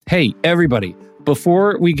Hey, everybody.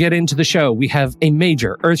 Before we get into the show, we have a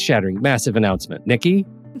major, earth-shattering, massive announcement. Nikki?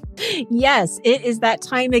 Yes, it is that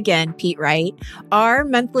time again, Pete Wright. Our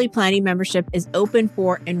monthly planning membership is open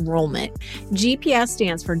for enrollment. GPS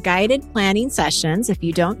stands for Guided Planning Sessions, if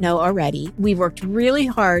you don't know already. We've worked really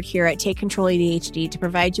hard here at Take Control ADHD to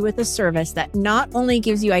provide you with a service that not only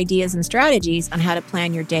gives you ideas and strategies on how to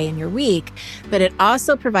plan your day and your week, but it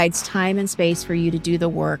also provides time and space for you to do the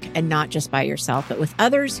work, and not just by yourself, but with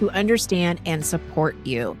others who understand and support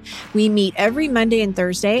you. We meet every Monday and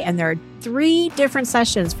Thursday, and there are 3 different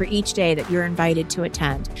sessions for each day that you're invited to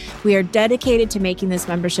attend. We are dedicated to making this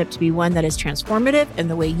membership to be one that is transformative in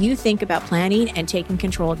the way you think about planning and taking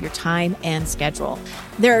control of your time and schedule.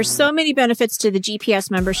 There are so many benefits to the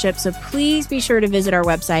GPS membership, so please be sure to visit our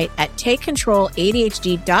website at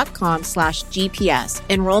takecontroladhd.com/GPS.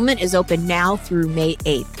 Enrollment is open now through May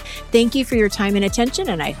 8th. Thank you for your time and attention,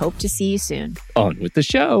 and I hope to see you soon. On with the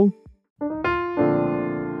show.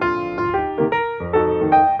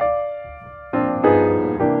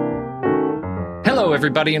 Hello,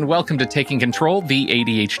 everybody, and welcome to Taking Control, the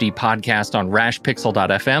ADHD podcast on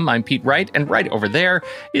rashpixel.fm. I'm Pete Wright, and right over there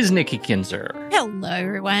is Nikki Kinzer. Hello,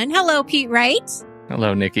 everyone. Hello, Pete Wright.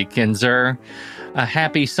 Hello, Nikki Kinzer. A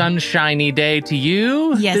happy sunshiny day to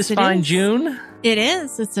you this fine June. It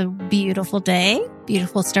is. It's a beautiful day.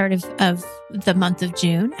 Beautiful start of the month of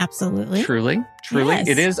June. Absolutely. Truly. Yes.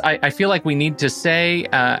 It is. I feel like we need to say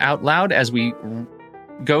out loud as we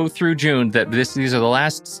go through June that these are the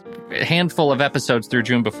last handful of episodes through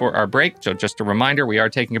June before our break. So just a reminder, we are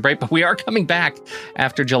taking a break, but we are coming back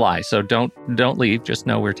after July. So don't leave. Just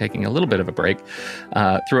know we're taking a little bit of a break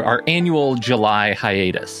through our annual July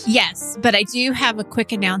hiatus. Yes, but I do have a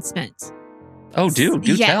quick announcement. Oh, do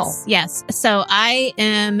tell. Yes. So I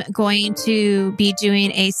am going to be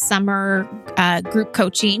doing a summer group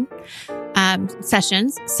coaching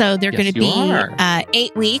sessions. So they're going to be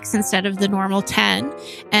 8 weeks instead of the normal 10,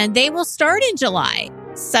 and they will start in July.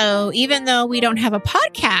 So even though we don't have a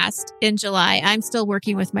podcast in July, I'm still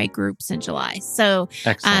working with my groups in July. So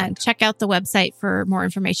check out the website for more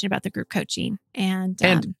information about the group coaching. And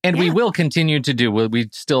we will continue to do. We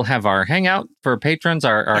still have our hangout for patrons,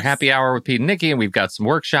 our happy hour with Pete and Nikki, and we've got some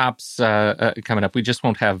workshops coming up. We just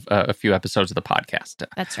won't have a few episodes of the podcast.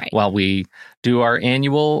 That's right. While we do our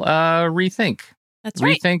annual rethink. That's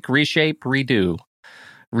right. Rethink, reshape, redo.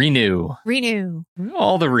 Renew.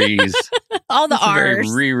 All the re's. All the R's.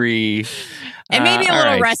 And maybe a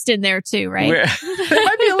little rest in there too, right? There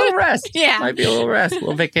might be a little rest. Yeah. Might be a little rest, a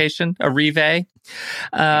little vacation, a reveille.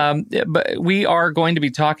 But we are going to be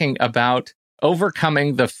talking about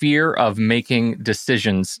overcoming the fear of making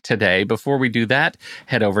decisions today. Before we do that,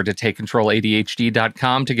 head over to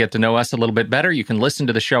takecontroladhd.com to get to know us a little bit better. You can listen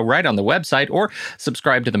to the show right on the website or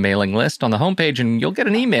subscribe to the mailing list on the homepage, and you'll get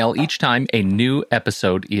an email each time a new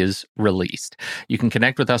episode is released. You can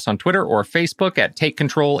connect with us on Twitter or Facebook at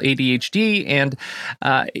takecontroladhd. And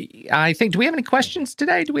I think, do we have any questions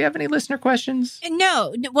today? Do we have any listener questions?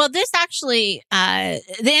 No. Well, this actually,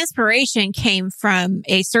 the inspiration came from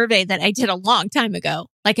a survey that I did a long time ago,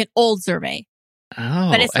 like an old survey.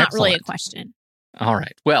 Oh, but it's not excellent. really a question. All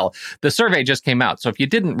right. Well, the survey just came out. So if you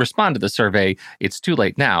didn't respond to the survey, it's too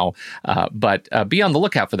late now. But be on the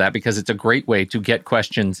lookout for that, because it's a great way to get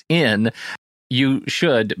questions in. You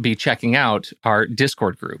should be checking out our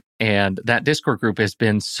Discord group. And that Discord group has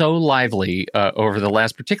been so lively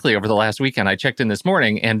particularly over the last weekend. I checked in this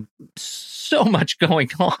morning, and so much going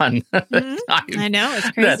on. I know,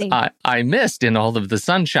 it's crazy. That I missed in all of the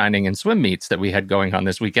sun shining and swim meets that we had going on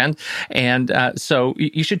this weekend. And so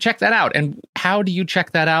you should check that out. And how do you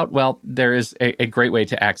check that out? Well, there is a great way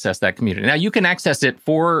to access that community. Now, you can access it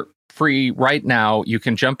for free right now. You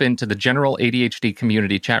can jump into the general ADHD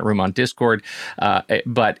community chat room on Discord,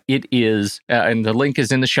 but it is, and the link is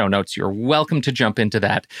in the show notes. You're welcome to jump into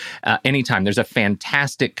that anytime. There's a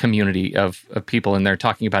fantastic community of people in there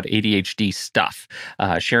talking about ADHD stuff,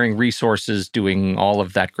 sharing resources, doing all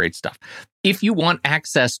of that great stuff. If you want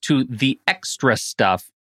access to the extra stuff,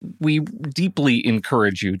 we deeply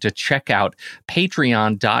encourage you to check out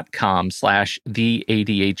patreon.com/the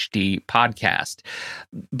ADHD podcast.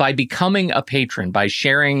 By becoming a patron, by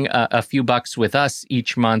sharing a few bucks with us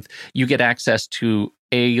each month, you get access to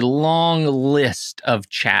a long list of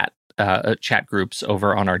chat chat groups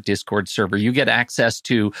over on our Discord server. You get access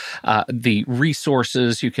to the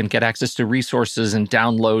resources. You can get access to resources and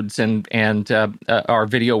downloads and our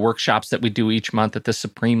video workshops that we do each month at the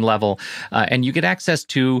Supreme level. And you get access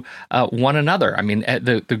to one another. I mean,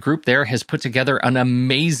 the group there has put together an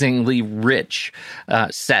amazingly rich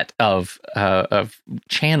set of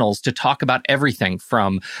channels to talk about everything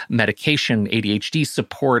from medication, ADHD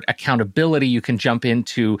support, accountability. You can jump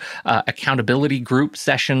into accountability group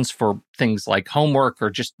sessions for things like homework or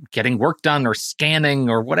just getting work done or scanning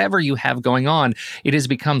or whatever you have going on. It has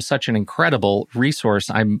become such an incredible resource.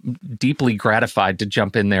 I'm deeply gratified to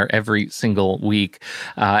jump in there every single week.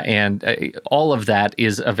 And all of that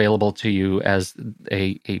is available to you as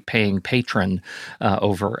a paying patron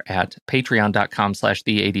over at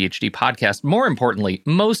patreon.com/the ADHD podcast.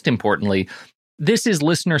 Most importantly, this is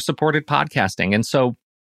listener-supported podcasting. And so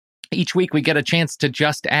each week we get a chance to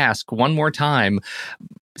just ask one more time,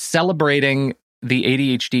 celebrating the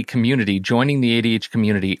ADHD community, joining the ADHD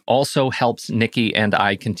community also helps Nikki and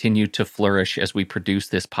I continue to flourish as we produce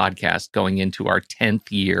this podcast going into our 10th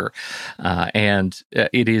year.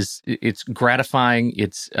 It's gratifying.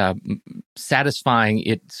 It's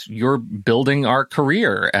satisfying. You're building our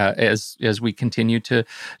career as we continue to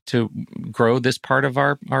grow this part of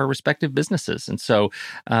our respective businesses. And so,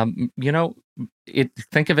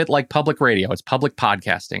 think of it like public radio. It's public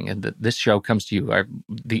podcasting, and this show comes to you.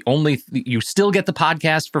 You still get the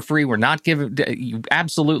podcast for free. We're not giving. You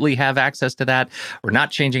absolutely have access to that. We're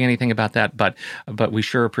not changing anything about that, but we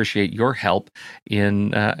sure appreciate your help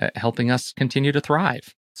in helping us continue to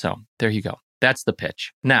thrive. So there you go. That's the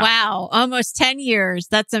pitch. Now, wow, almost 10 years.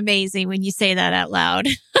 That's amazing when you say that out loud.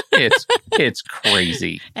 It's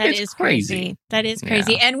crazy. That is crazy. That is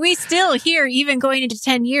crazy. Yeah. And we still here, even going into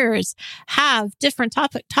 10 years, have different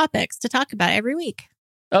topics to talk about every week.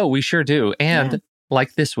 Oh, we sure do. And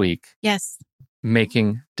like this week, yes,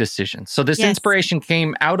 making decisions. So this inspiration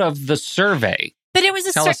came out of the survey. But it was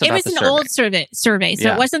an old survey.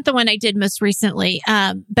 So it wasn't the one I did most recently.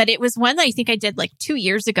 But it was one that I think I did like 2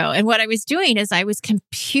 years ago. And what I was doing is I was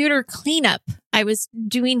computer cleanup. I was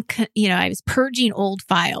doing, I was purging old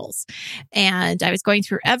files, and I was going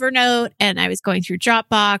through Evernote, and I was going through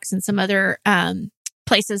Dropbox and some other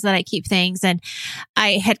places that I keep things. And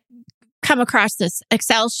I had come across this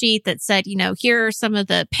Excel sheet that said, here are some of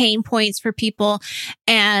the pain points for people.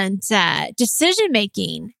 And decision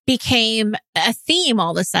making became a theme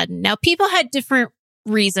all of a sudden. Now, people had different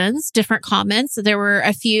reasons, different comments. There were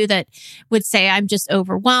a few that would say, I'm just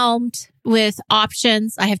overwhelmed with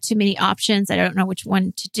options. I have too many options. I don't know which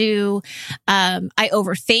one to do. I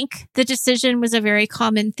overthink the decision was a very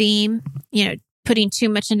common theme, putting too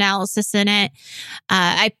much analysis in it.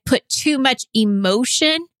 I put too much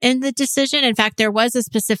emotion in the decision. In fact, there was a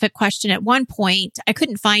specific question at one point. I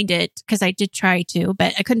couldn't find it because I did try to,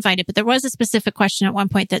 but I couldn't find it. But there was a specific question at one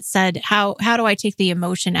point that said, how do I take the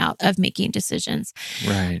emotion out of making decisions?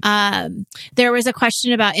 Right. There was a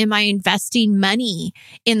question about, am I investing money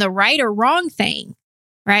in the right or wrong thing?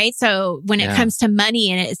 Right. So when it comes to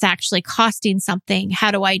money and it's actually costing something,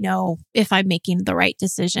 how do I know if I'm making the right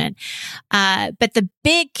decision? But the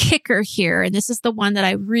big kicker here, and this is the one that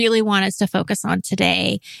I really want us to focus on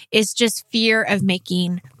today, is just fear of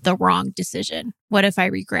making the wrong decision. What if I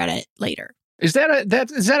regret it later? Is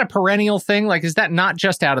that a perennial thing? Like, is that not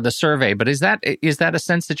just out of the survey, but is that a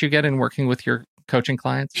sense that you get in working with your coaching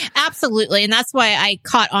clients? Absolutely. And that's why I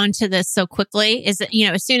caught on to this so quickly, is that,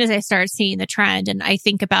 as soon as I started seeing the trend and I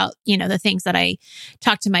think about, the things that I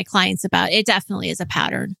talk to my clients about, it definitely is a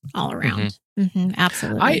pattern all around. Mm-hmm,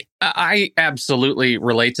 absolutely. I absolutely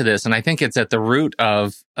relate to this. And I think it's at the root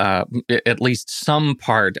of at least some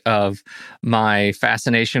part of my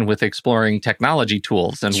fascination with exploring technology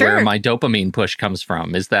tools and where my dopamine push comes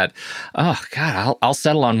from, is that, oh God, I'll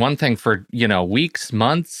settle on one thing for, weeks,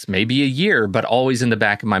 months, maybe a year, but always in the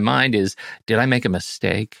back of my mind is, did I make a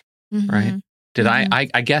mistake? Mm-hmm. Right? Did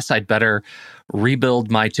I guess I'd better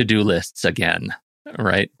rebuild my to-do lists again.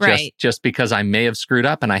 Right. Just because I may have screwed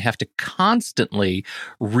up, and I have to constantly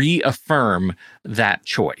reaffirm that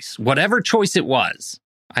choice. Whatever choice it was,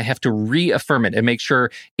 I have to reaffirm it and make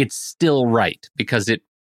sure it's still right, because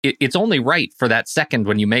it's only right for that second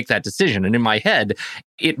when you make that decision. And in my head,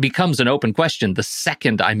 it becomes an open question the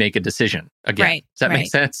second I make a decision again. Right, Does that right.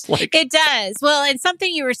 make sense? Like, it does. Well, and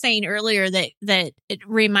something you were saying earlier that it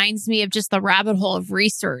reminds me of just the rabbit hole of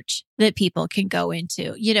research that people can go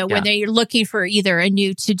into, when they're looking for either a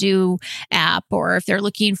new to-do app or if they're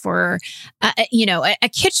looking for, a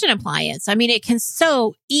kitchen appliance. I mean, it can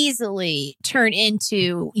so easily turn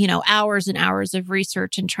into, hours and hours of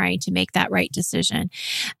research and trying to make that right decision.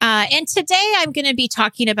 And today I'm going to be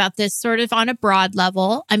talking about this sort of on a broad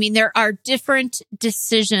level. I mean, there are different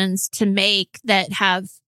decisions to make that have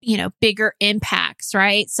bigger impacts,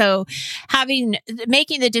 right? So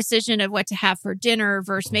making the decision of what to have for dinner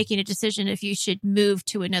versus making a decision if you should move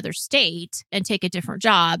to another state and take a different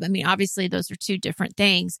job. I mean, obviously those are two different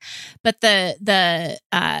things, but the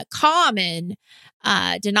common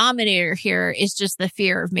denominator here is just the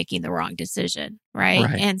fear of making the wrong decision, right?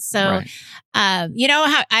 And so,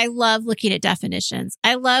 how I love looking at definitions.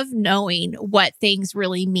 I love knowing what things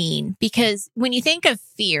really mean, because when you think of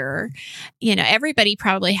fear, everybody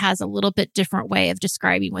probably has a little bit different way of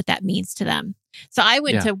describing what that means to them. So I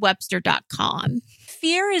went to Webster.com.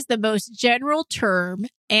 Fear is the most general term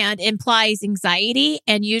and implies anxiety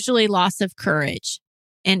and usually loss of courage.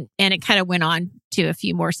 And it kind of went on to a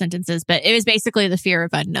few more sentences, but it was basically the fear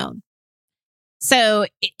of unknown. So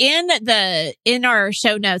in our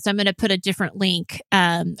show notes, I'm going to put a different link,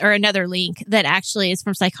 or another link that actually is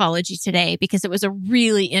from Psychology Today, because it was a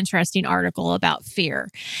really interesting article about fear.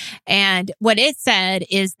 And what it said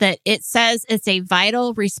is that it says it's a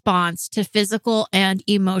vital response to physical and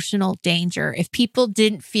emotional danger. If people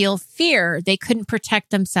didn't feel fear, they couldn't protect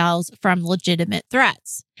themselves from legitimate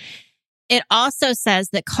threats. It also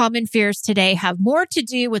says that common fears today have more to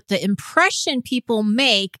do with the impression people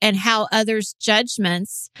make and how others'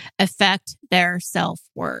 judgments affect their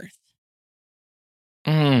self-worth.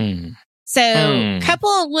 So couple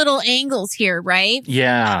of little angles here, right?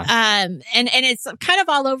 Yeah. And it's kind of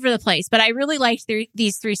all over the place, but I really like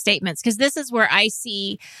these three statements, because this is where I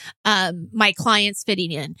see my clients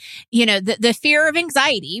fitting in. The fear of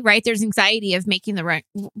anxiety, right? There's anxiety of making the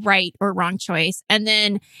right or wrong choice. And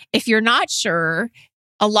then if you're not sure,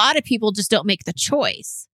 a lot of people just don't make the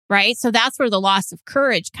choice, right? So that's where the loss of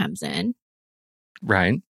courage comes in.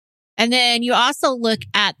 Right. And then you also look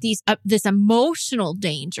at this emotional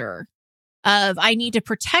danger of I need to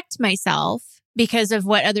protect myself because of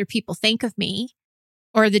what other people think of me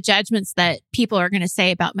or the judgments that people are going to say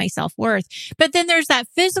about my self-worth. But then there's that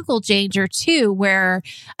physical danger too, where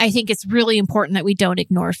I think it's really important that we don't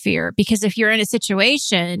ignore fear, because if you're in a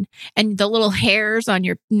situation and the little hairs on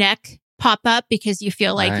your neck pop up because you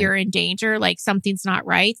feel like you're in danger, like something's not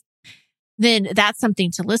right, then that's something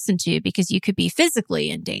to listen to, because you could be physically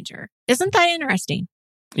in danger. Isn't that interesting?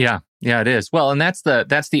 Yeah, it is. Well, and that's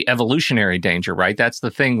the evolutionary danger, right? That's the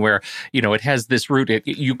thing where, it has this root.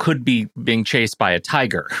 You could be being chased by a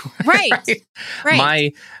tiger. Right.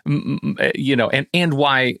 Right. And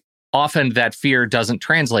why often that fear doesn't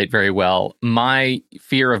translate very well. My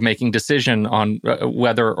fear of making decision on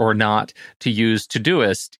whether or not to use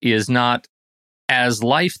Todoist is not as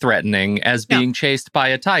life-threatening as being chased by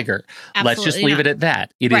a tiger. Absolutely Let's just leave it at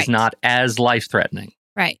that. It is not as life-threatening.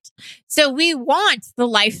 Right. So we want the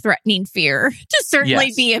life-threatening fear to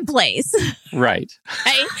certainly be in place. Right.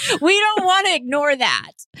 We don't want to ignore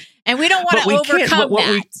that. And we don't want to overcome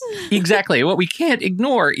that. Exactly. What we can't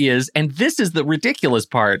ignore is, and this is the ridiculous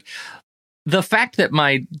part, the fact that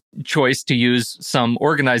my choice to use some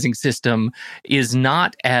organizing system is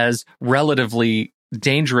not as relatively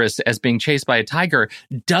dangerous as being chased by a tiger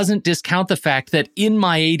doesn't discount the fact that in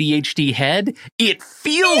my ADHD head, it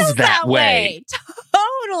feels that way.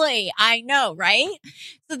 Totally. I know, right?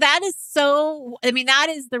 So that is that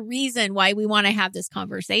is the reason why we want to have this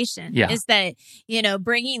conversation, is that,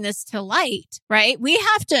 bringing this to light, right? We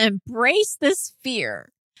have to embrace this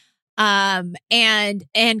fear, and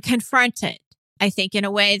confront it. I think in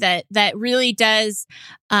a way that really does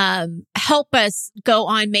help us go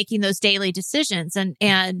on making those daily decisions,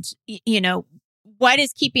 and what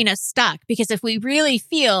is keeping us stuck? Because if we really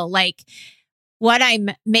feel like what I'm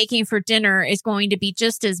making for dinner is going to be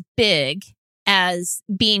just as big as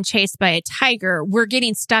being chased by a tiger, we're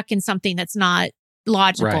getting stuck in something that's not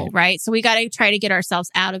logical, right? So we got to try to get ourselves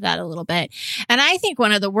out of that a little bit. And I think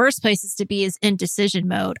one of the worst places to be is in decision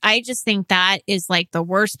mode. I just think that is like the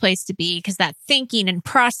worst place to be, because that thinking and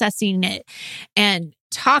processing it and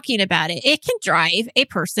talking about it, it can drive a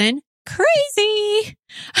person crazy.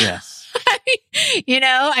 Yes.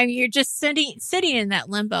 You're just sitting in that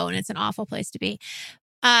limbo, and it's an awful place to be.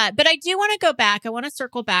 But I do want to go back. I want to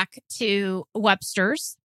circle back to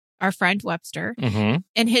Webster's our friend Webster, Mm-hmm.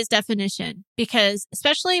 and his definition, because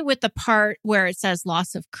especially with the part where it says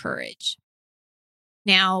loss of courage.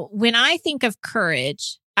 Now, when I think of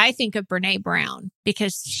courage, I think of Brene Brown,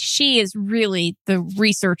 because she is really the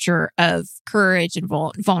researcher of courage and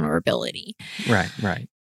vulnerability. Right.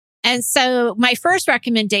 And so my first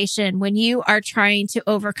recommendation when you are trying to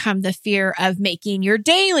overcome the fear of making your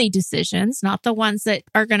daily decisions, not the ones that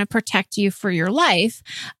are going to protect you for your life,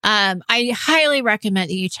 I highly recommend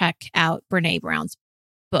that you check out Brene Brown's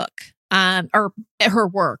book. Or her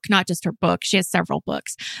work, not just her book. She has several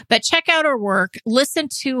books, but check out her work, listen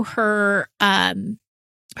to her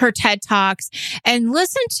TED Talks, and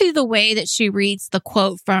listen to the way that she reads the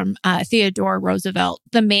quote from Theodore Roosevelt,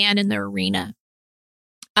 "The man in the arena."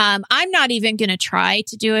 I'm not even going to try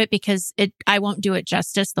to do it because I won't do it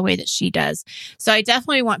justice the way that she does. So I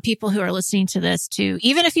definitely want people who are listening to this to,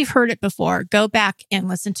 even if you've heard it before, go back and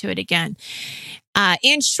listen to it again.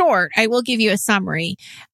 In short, I will give you a summary.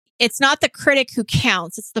 It's not the critic who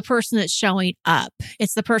counts. It's the person that's showing up.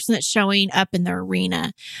 It's the person that's showing up in the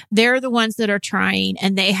arena. They're the ones that are trying,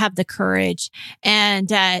 and they have the courage.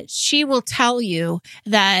 And she will tell you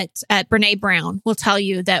that, Brene Brown will tell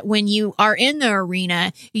you that when you are in the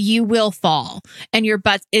arena, you will fall and your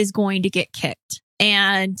butt is going to get kicked.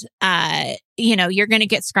 And, you're going to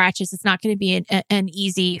get scratches. It's not going to be an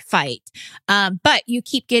easy fight. But you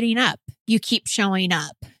keep getting up. You keep showing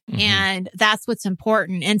up. Mm-hmm. And that's what's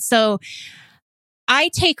important. And so I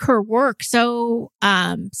take her work so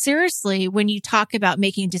seriously when you talk about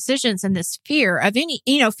making decisions and this fear of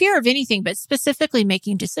anything, but specifically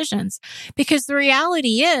making decisions, because the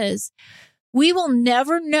reality is we will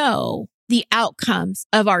never know the outcomes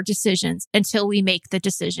of our decisions until we make the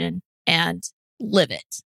decision and live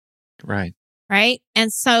it. Right. Right.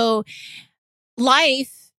 And so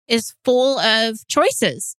life is full of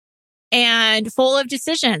choices and full of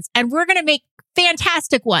decisions, and we're going to make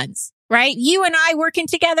fantastic ones, right? You and I working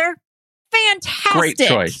together, fantastic. Great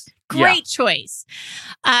choice. Great choice.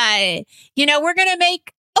 We're going to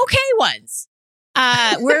make okay ones.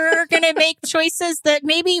 We're going to make choices that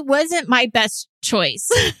maybe wasn't my best choice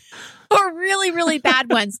or really, really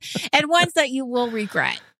bad ones, and ones that you will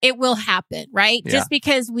regret. It will happen, right? Yeah. Just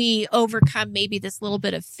because we overcome maybe this little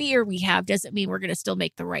bit of fear we have doesn't mean we're going to still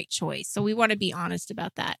make the right choice. So we want to be honest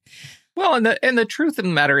about that. Well, and the truth of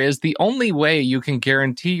the matter is the only way you can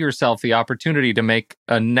guarantee yourself the opportunity to make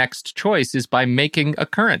a next choice is by making a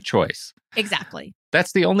current choice. Exactly.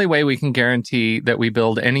 That's the only way we can guarantee that we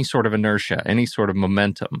build any sort of inertia, any sort of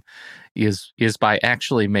momentum, is by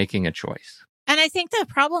actually making a choice. And I think the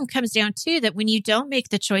problem comes down to that when you don't make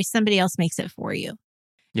the choice, somebody else makes it for you.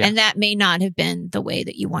 Yeah. And that may not have been the way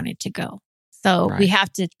that you wanted to go. So we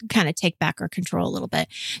have to kind of take back our control a little bit.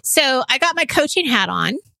 So I got my coaching hat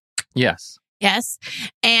on. Yes.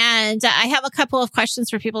 And I have a couple of questions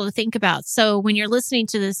for people to think about. So when you're listening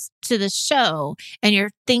to this show and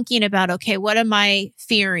you're thinking about, okay, what am I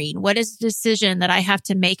fearing? What is the decision that I have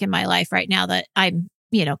to make in my life right now that I'm,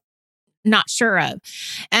 not sure of?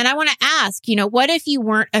 And I want to ask, what if you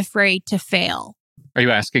weren't afraid to fail? Are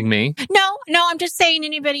you asking me? No, I'm just saying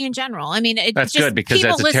anybody in general. I mean, that's good because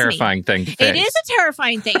that's a terrifying thing to face. It is a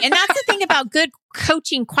terrifying thing. And that's the thing about good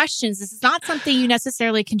coaching questions. This is not something you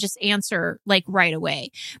necessarily can just answer like right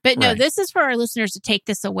away. But no, This is for our listeners to take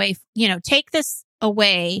this away. Take this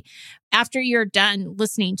away after you're done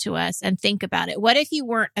listening to us and think about it. What if you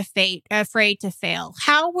weren't afraid to fail?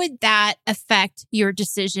 How would that affect your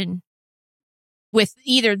decision with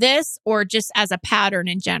either this or just as a pattern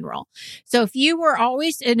in general? So if you were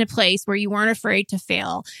always in a place where you weren't afraid to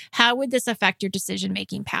fail, how would this affect your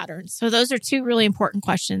decision-making patterns? So those are two really important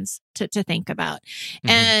questions to think about. Mm-hmm.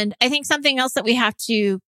 And I think something else that we have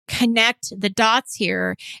to connect the dots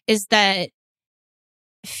here is that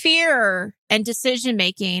fear and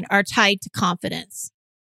decision-making are tied to confidence.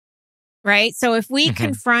 Right? So if we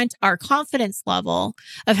confront our confidence level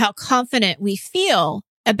of how confident we feel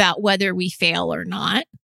about whether we fail or not,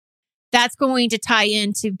 that's going to tie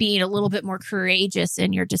into being a little bit more courageous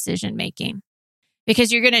in your decision making,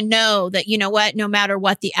 because you're going to know that, no matter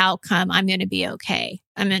what the outcome, I'm going to be okay.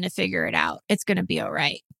 I'm going to figure it out. It's going to be all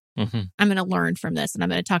right. Mm-hmm. I'm going to learn from this. And I'm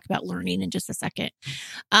going to talk about learning in just a second.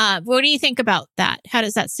 What do you think about that? How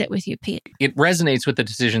does that sit with you, Pete? It resonates with the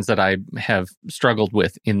decisions that I have struggled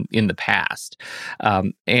with in the past.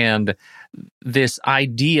 And this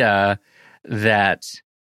idea that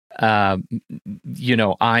I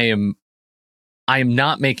am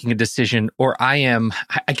not making a decision, or I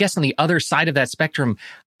guess on the other side of that spectrum,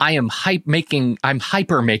 I'm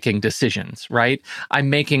hyper making decisions, right? I'm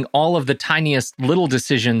making all of the tiniest little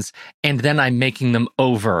decisions, and then I'm making them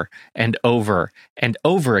over and over and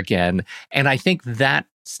over again. And I think that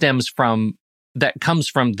comes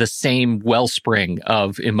from the same wellspring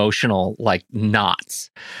of emotional like knots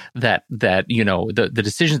that the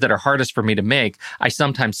decisions that are hardest for me to make. I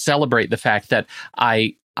sometimes celebrate the fact that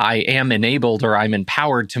I am enabled or I'm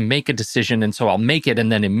empowered to make a decision, and so I'll make it and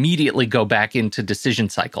then immediately go back into decision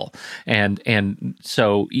cycle. And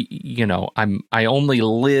so I only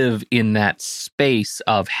live in that space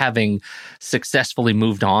of having successfully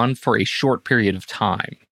moved on for a short period of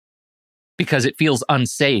time, because it feels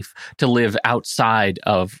unsafe to live outside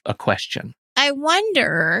of a question. I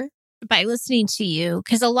wonder, by listening to you,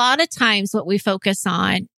 because a lot of times what we focus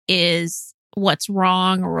on is what's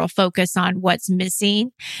wrong, or we'll focus on what's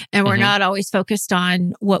missing. And we're not always focused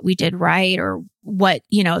on what we did right, or what,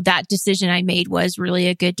 that decision I made was really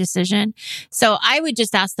a good decision. So I would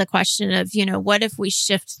just ask the question of, what if we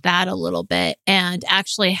shift that a little bit and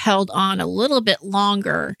actually held on a little bit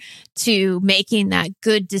longer to making that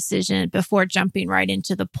good decision before jumping right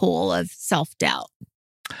into the pool of self-doubt?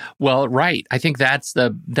 Well, right. I think that's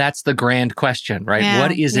the grand question, right?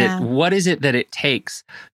 Yeah, what is it that it takes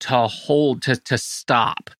to hold, to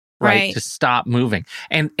stop, right? To stop moving.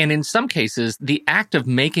 And in some cases, the act of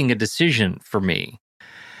making a decision for me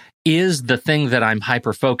is the thing that I'm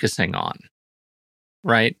hyper focusing on,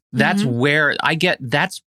 right? That's where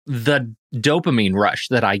that's the dopamine rush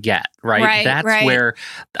that I get, right? That's where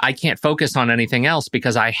I can't focus on anything else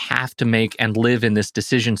because I have to make and live in this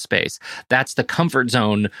decision space. That's the comfort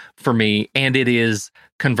zone for me. And it is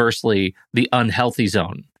conversely the unhealthy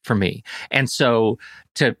zone for me. And so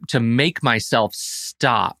to make myself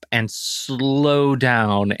stop and slow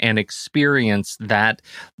down and experience that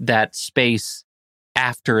space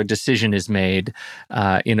after a decision is made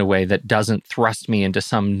in a way that doesn't thrust me into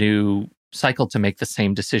some new cycle to make the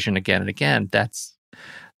same decision again and again. That's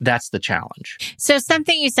the challenge. So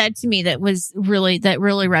something you said to me that really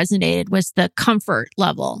resonated was the comfort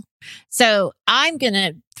level. So I'm going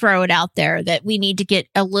to throw it out there that we need to get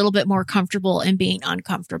a little bit more comfortable in being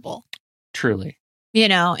uncomfortable. Truly.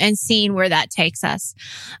 And seeing where that takes us.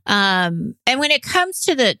 And when it comes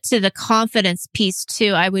to the confidence piece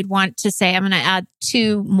too, I would want to say, I'm going to add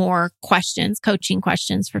 2 more questions, coaching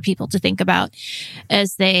questions for people to think about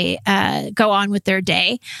as they go on with their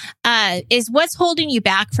day. Is what's holding you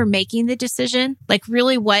back from making the decision? Like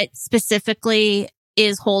really what specifically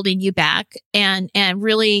is holding you back, and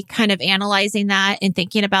really kind of analyzing that and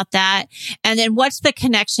thinking about that. And then what's the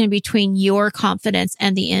connection between your confidence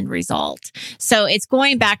and the end result? So it's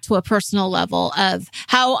going back to a personal level of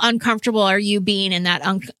how uncomfortable are you being in that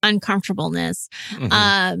uncomfortableness.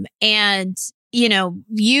 And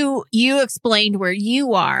you explained where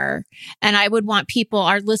you are, and I would want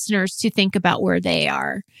our listeners to think about where they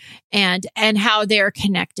are and how they're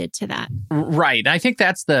connected to that. Right. I think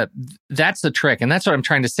that's the trick. And that's what I'm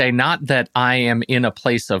trying to say. Not that I am in a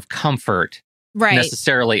place of comfort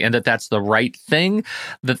necessarily, and that's the right thing.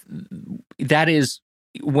 That is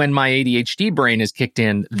when my ADHD brain is kicked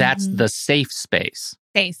in, that's the safe space.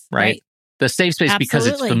 Right? The safe space. Absolutely. Because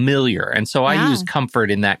it's familiar. And so I use comfort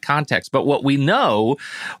in that context. But what we know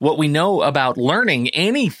about learning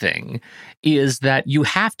anything is that you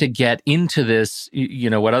have to get into this,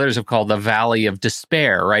 what others have called the valley of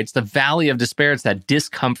despair, right? It's the valley of despair. It's that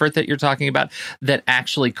discomfort that you're talking about that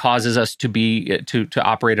actually causes us to be, to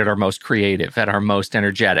operate at our most creative, at our most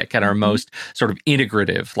energetic, at our most sort of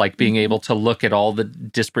integrative, like being able to look at all the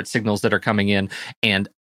disparate signals that are coming in and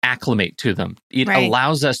acclimate to them. It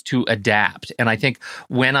allows us to adapt. And I think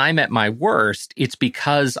when I'm at my worst, it's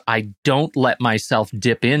because I don't let myself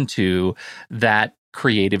dip into that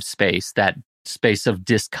creative space, that space of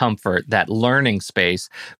discomfort, that learning space,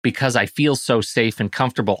 because I feel so safe and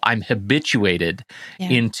comfortable. I'm habituated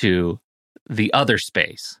into the other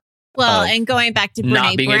space. Well, and going back to Brene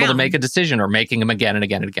not being Brown, able to make a decision or making them again and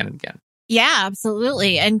again and again and again. Yeah,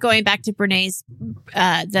 absolutely. And going back to Brene's,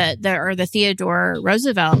 the Theodore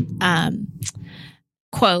Roosevelt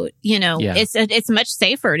quote, it's much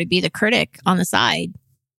safer to be the critic on the side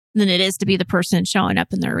than it is to be the person showing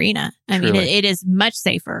up in the arena. I mean, it is much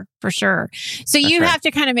safer for sure. So you have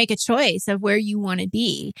to kind of make a choice of where you want to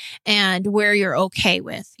be and where you're okay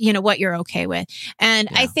with, what you're okay with. And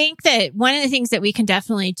I think that one of the things that we can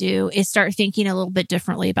definitely do is start thinking a little bit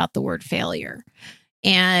differently about the word failure.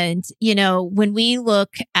 And, when we look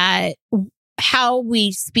at how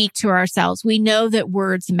we speak to ourselves, we know that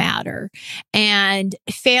words matter. And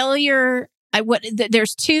failure,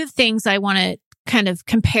 there's 2 things I want to kind of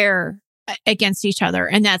compare against each other.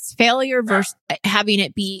 And that's failure versus having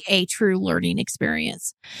it be a true learning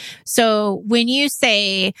experience. So when you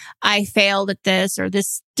say, I failed at this, or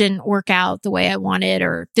this didn't work out the way I wanted,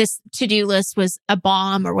 or this to-do list was a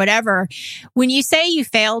bomb or whatever, when you say you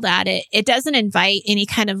failed at it, it doesn't invite any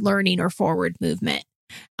kind of learning or forward movement.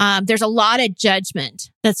 There's a lot of judgment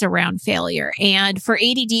that's around failure. And for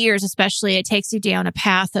ADDers, especially, it takes you down a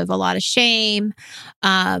path of a lot of shame.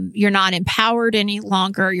 You're not empowered any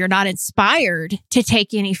longer. You're not inspired to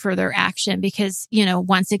take any further action because,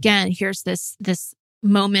 once again, here's this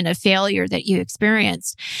moment of failure that you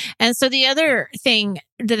experienced. And so the other thing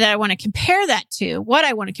that I want to compare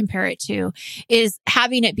it to is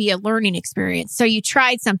having it be a learning experience. So you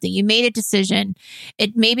tried something, you made a decision.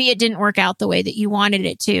 Maybe it didn't work out the way that you wanted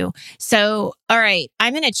it to. So, all right,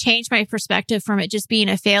 I'm going to change my perspective from it just being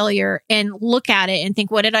a failure and look at it and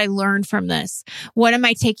think, what did I learn from this? What am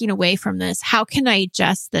I taking away from this? How can I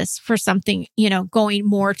adjust this for something, going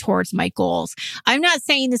more towards my goals? I'm not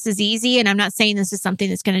saying this is easy, and I'm not saying this is something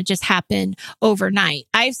that's going to just happen overnight.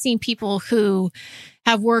 I've seen people who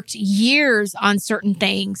have worked years on certain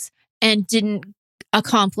things and didn't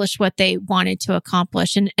accomplish what they wanted to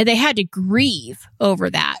accomplish. And they had to grieve over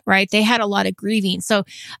that, right? They had a lot of grieving. So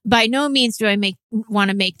by no means do I want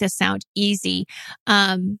to make this sound easy.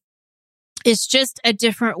 It's just a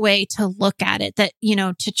different way to look at it, that,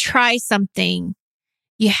 to try something,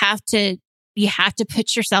 you have to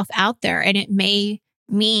put yourself out there, and it may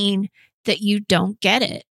mean that you don't get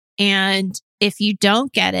it. And if you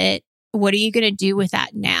don't get it, what are you going to do with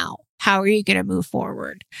that now? How are you going to move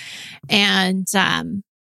forward? And,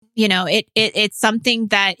 it's something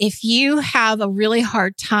that if you have a really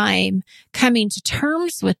hard time coming to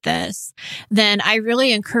terms with this, then I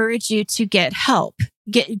really encourage you to get help,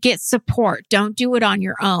 get support. Don't do it on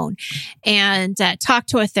your own, and talk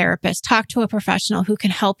to a therapist, talk to a professional who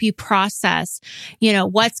can help you process,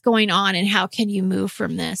 what's going on and how can you move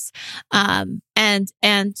from this. That's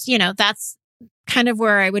kind of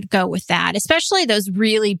where I would go with that, especially those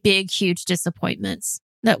really big, huge disappointments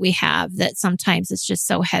that we have, that sometimes it's just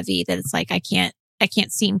so heavy that it's like, I can't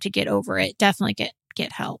seem to get over it. Definitely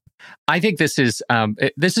get help. I think this is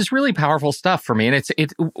really powerful stuff for me. And it's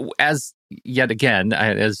as yet again,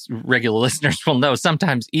 as regular listeners will know,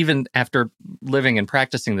 sometimes even after living and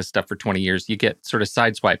practicing this stuff for 20 years, you get sort of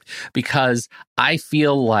sideswiped, because I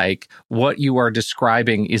feel like what you are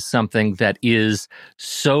describing is something that is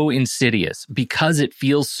so insidious, because it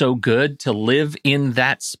feels so good to live in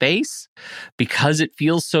that space, because it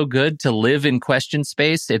feels so good to live in question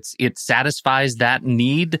space. It satisfies that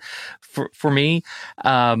need for me.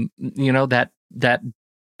 That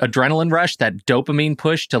adrenaline rush, that dopamine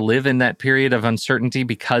push to live in that period of uncertainty,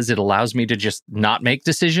 because it allows me to just not make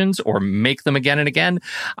decisions or make them again and again.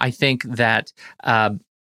 I think that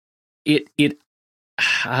it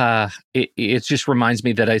just reminds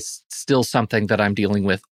me that it's still something that I'm dealing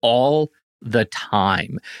with all the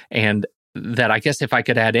time. And that I guess if I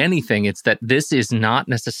could add anything, it's that this is not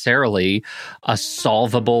necessarily a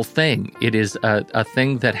solvable thing. It is a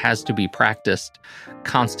thing that has to be practiced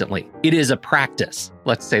constantly. It is a practice.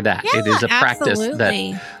 Let's say that. Yeah, it is a practice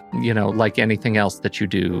absolutely. that, like anything else that you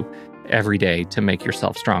do every day to make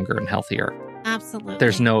yourself stronger and healthier. Absolutely.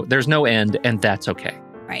 There's no end, and that's okay.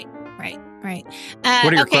 Right.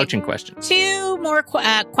 What are your coaching questions? 2 more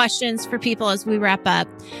questions for people as we wrap up.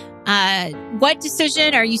 What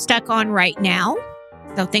decision are you stuck on right now?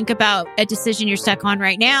 So think about a decision you're stuck on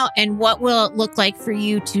right now, and what will it look like for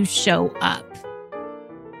you to show up?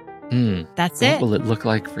 That's it. What will it look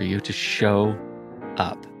like for you to show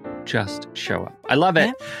up? Just show up. I love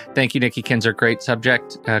it. Yeah. Thank you, Nikki Kinzer. Great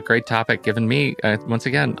subject, great topic, given me, once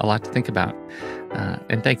again, a lot to think about.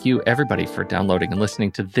 And thank you, everybody, for downloading and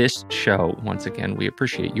listening to this show. Once again, we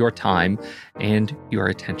appreciate your time and your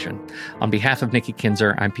attention. On behalf of Nikki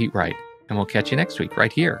Kinzer, I'm Pete Wright, and we'll catch you next week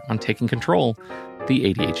right here on Taking Control,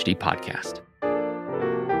 the ADHD podcast.